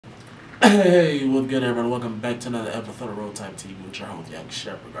Hey, what's good, everyone? Welcome back to another episode of RollTime TV with your host, Young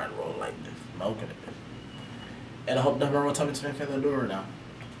Shepherd. Got roll like this, smoking it. And I hope that my RollTime is fan the door now.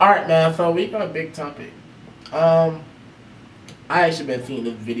 Alright, man, so we got a big topic. I actually been seeing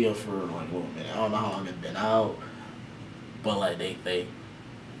this video for like a little minute. I don't know how long it's been out. But like they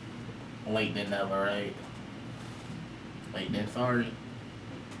late than never, right? Late than sorry.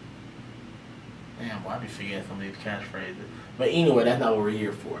 Damn, why I be forgetting some of these catchphrases. But anyway, that's not what we're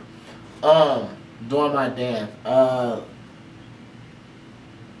here for. Doing my dance.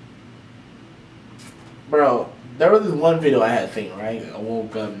 Bro, there was this one video I had seen, right? I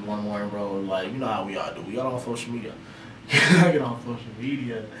woke up one morning, bro, like, you know how we all do. We got on social media. I get on social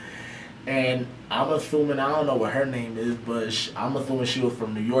media. And I'm assuming, I don't know what her name is, but I'm assuming she was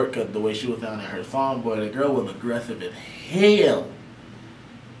from New York because the way she was down in her song, boy, the girl was aggressive as hell.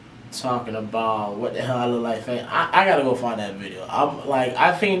 Talking about what the hell I look like saying. I gotta go find that video. I'm like,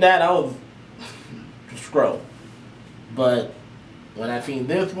 I seen that, I was scroll. But when I seen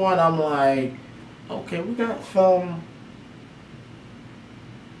this one, I'm like, okay, we got some.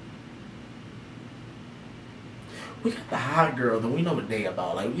 We got the hot girls, and we know what they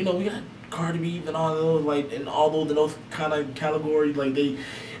about. Like, you know, we got Cardi B and all those, like, and all those in those kind of categories. Like,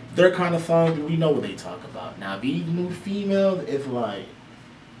 their kind of songs, we know what they talk about. Now, these new females, it's like,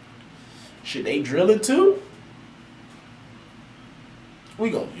 should they drill it too?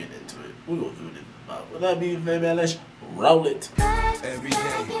 We gonna get into it. We gonna do this. With that being said, man, let's roll it. Every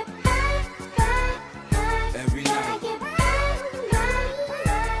day, every night,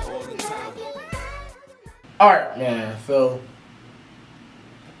 all the time. Alright, man, so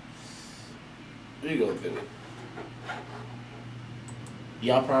we gonna do it.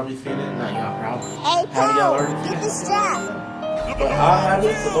 Y'all probably seen it. Not y'all probably. Hey, How y'all Paul, already seen get it? the strap. But I have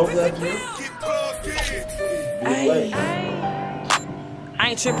it for those that do. I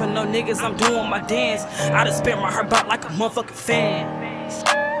ain't tripping no niggas, I'm doing my dance. I done spit my heart out like a motherfucking fan.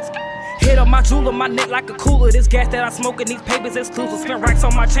 Hit up my jewel on my neck like a cooler. This gas that I smoke in these papers exclusive. Spin racks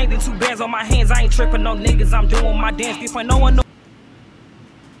on my chain and 2 bands on my hands. I ain't tripping no niggas, I'm doing my dance. Before no one know.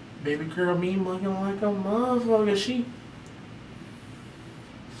 Baby girl me looking like a motherfucker. She,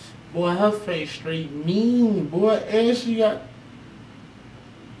 boy, her face straight mean, boy, and she got.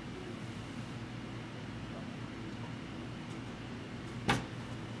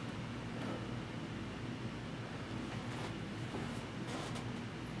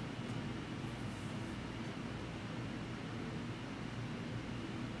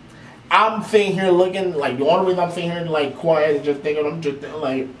 I'm sitting here looking, like, the only reason I'm sitting here, like, quiet and just thinking, I'm just thinking,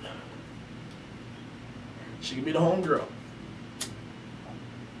 like, she could be the homegirl.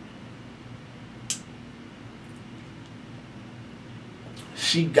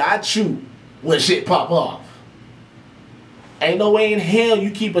 She got you when shit pop off. Ain't no way in hell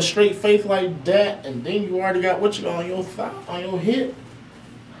you keep a straight face like that and then you already got what you got on your thigh, on your hip.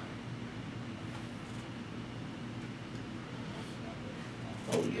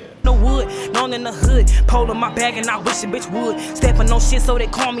 Oh yeah. No wood, known in the hood. Pole in my bag and I wish a bitch would. Stepping on shit so they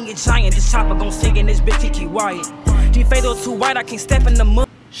call me a giant. This chopper gon' sing in this bitch, he keep Wyatt. D-Fatal too white, I can't step in the mud.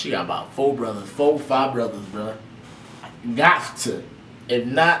 She got about 4 brothers, 4, 5 brothers, bro. Got to. If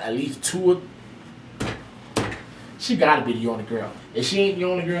not, at least 2. She gotta be the only girl. If she ain't the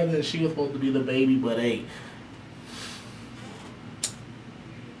only girl, then she was supposed to be the baby, but hey.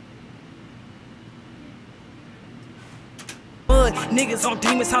 Niggas on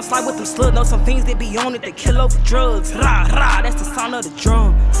demons house slide with them slut. Know some things they be on it, they kill over drugs. Rah, rah, that's the sound of the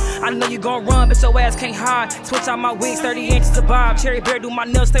drum. I know you gon' run, but your ass can't hide. Switch out my wigs, 30 inches of bob. Cherry bear, do my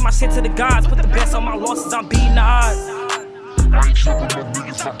nails, stay my shit to the gods. Put the best on my losses, I'm beating the odds. I ain't tripping no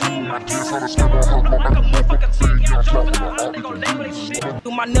niggas, I'm doing my dance. I done spent my heart like a motherfucking thing. I'm dropping my all we can do.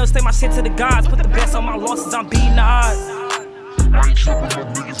 Do my nails, stay my shit to the gods. Put the best on my losses, I'm beating the odds. I ain't tripping no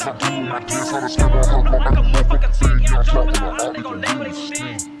niggas, I'm doing my dance. I done spent my heart like a motherfucking thing. I'm dropping my all we can do.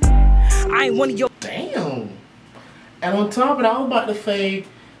 I ain't one of your. Damn. And on top of that, I was about to say,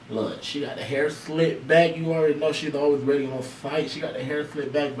 look, she got the hair slicked back. You already know she's always ready on fight. She got the hair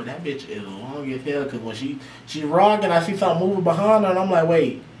slicked back, but that bitch is long as hell. Cause when she's rocking, I see something moving behind her, and I'm like,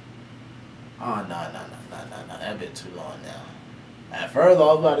 wait. Oh no, that bitch too long now. At first, I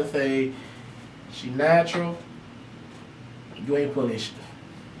was about to say, she natural. You ain't pulling shit.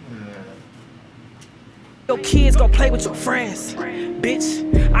 Your kids go play with your friends,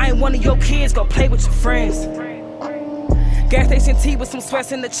 bitch. I ain't one of your kids go play with your friends. Gas station T with some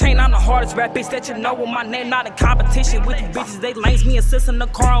sweats in the chain. I'm the hardest rap bitch that you know with my name. Not in competition with you bitches. They lanes me and sis in the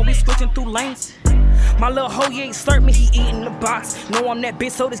car and we switching through lanes. My little hoe, he ain't slurp me, he eating the box. Know I'm that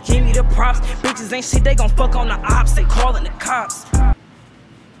bitch, so just give me the props. Bitches ain't shit, they gon' fuck on the ops. They calling the cops.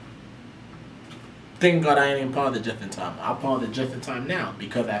 thank God I ain't even paused it just in time. I paused it just in time now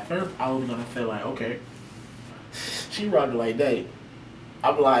because at first I was gonna feel like, okay, she rocking like that.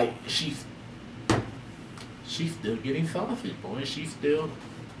 I'm like, she's still getting sausage, boy. She's still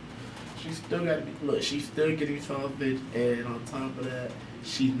gotta be, look, she's still getting sausage, and on top of that,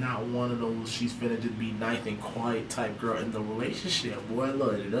 she's not one of those she's finna just be nice and quiet type girl in the relationship. Boy,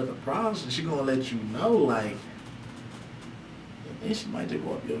 look, it doesn't promise, she gonna let you know, like, and she might just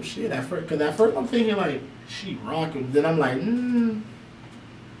go up your shit at first, cause at first I'm thinking like, she rocking, then I'm like,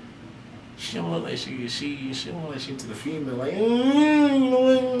 she don't look like she don't look like she into the female, like,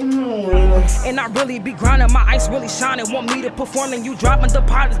 And I really be grinding, my ice really shining. Want me to perform and you dropping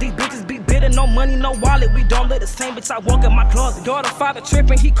deposits. These bitches be bitter, no money, no wallet. We don't live the same, bitch, I walk in my closet. Daughter, father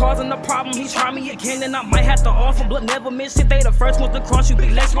tripping, he causing the problem. He try me again and I might have to offer, but never miss it. They the first ones to cross you, be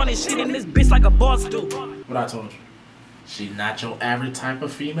less running shit in this bitch like a boss do. What I told you. She's not your average type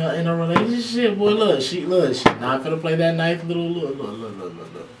of female in a relationship, boy. Look, she not gonna play that nice little look.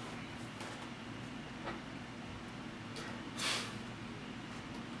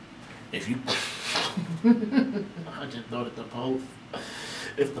 If you, I just thought it's the post.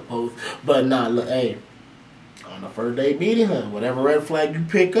 It's the post. But nah, look, hey, on the first day meeting her, whatever red flag you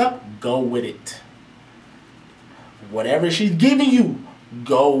pick up, go with it. Whatever she's giving you,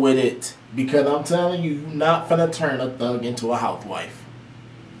 go with it. Because I'm telling you, you're not finna turn a thug into a housewife.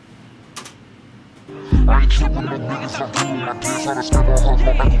 I ain't tripping no niggas, I'm doing my dance. I done spent all her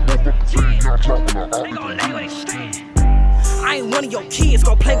life, I can walk up and say, yeah, I'm dropping her out. I ain't one of your kids,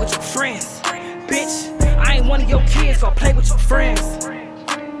 go play with your friends. Bitch, I ain't one of your kids, go play with your friends.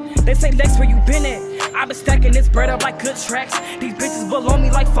 They say Lex, where you been at? I been stacking this bread up like good tracks. These bitches below me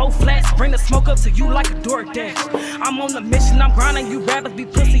like 4 flats. Bring the smoke up to you like a DoorDash. I'm on the mission, I'm grinding. You rappers be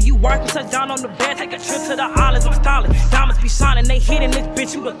pussy, you working. Touch down on the bed, take a trip to the islands. I'm styling, diamonds be shining. They hitting this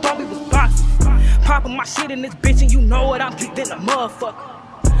bitch, you would thought we was boxing. Popping my shit in this bitch and you know it, I'm geeked in the motherfucker.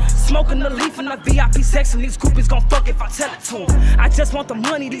 Smoking the leaf in the VIP section, these groupies gon' fuck if I tell it to them. I just want the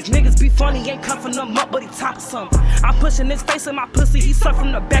money, these niggas be funny, ain't cuffing them up, but he top of something. I'm pushing his face in my pussy, he suck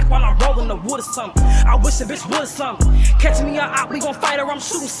from the back while I'm rolling the wood or something. I wish a bitch would something. Catch me out, we gon' fight or I'm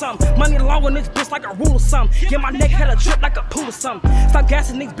shooting something. Money long on this bitch like a rule or something. Yeah, my neck had a drip like a pool or something. Stop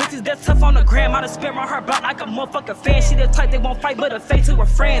gassing these bitches, that's tough on the gram. I done spit my heart block like a motherfucking fan. She the type they won't fight, but a face to her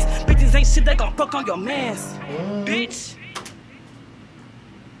friends. Bitches ain't shit, they gon' fuck on your mans. Bitch.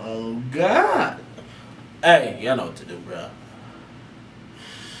 Oh God! Hey, y'all know what to do, bro.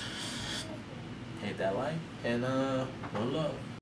 Hit that like and one love.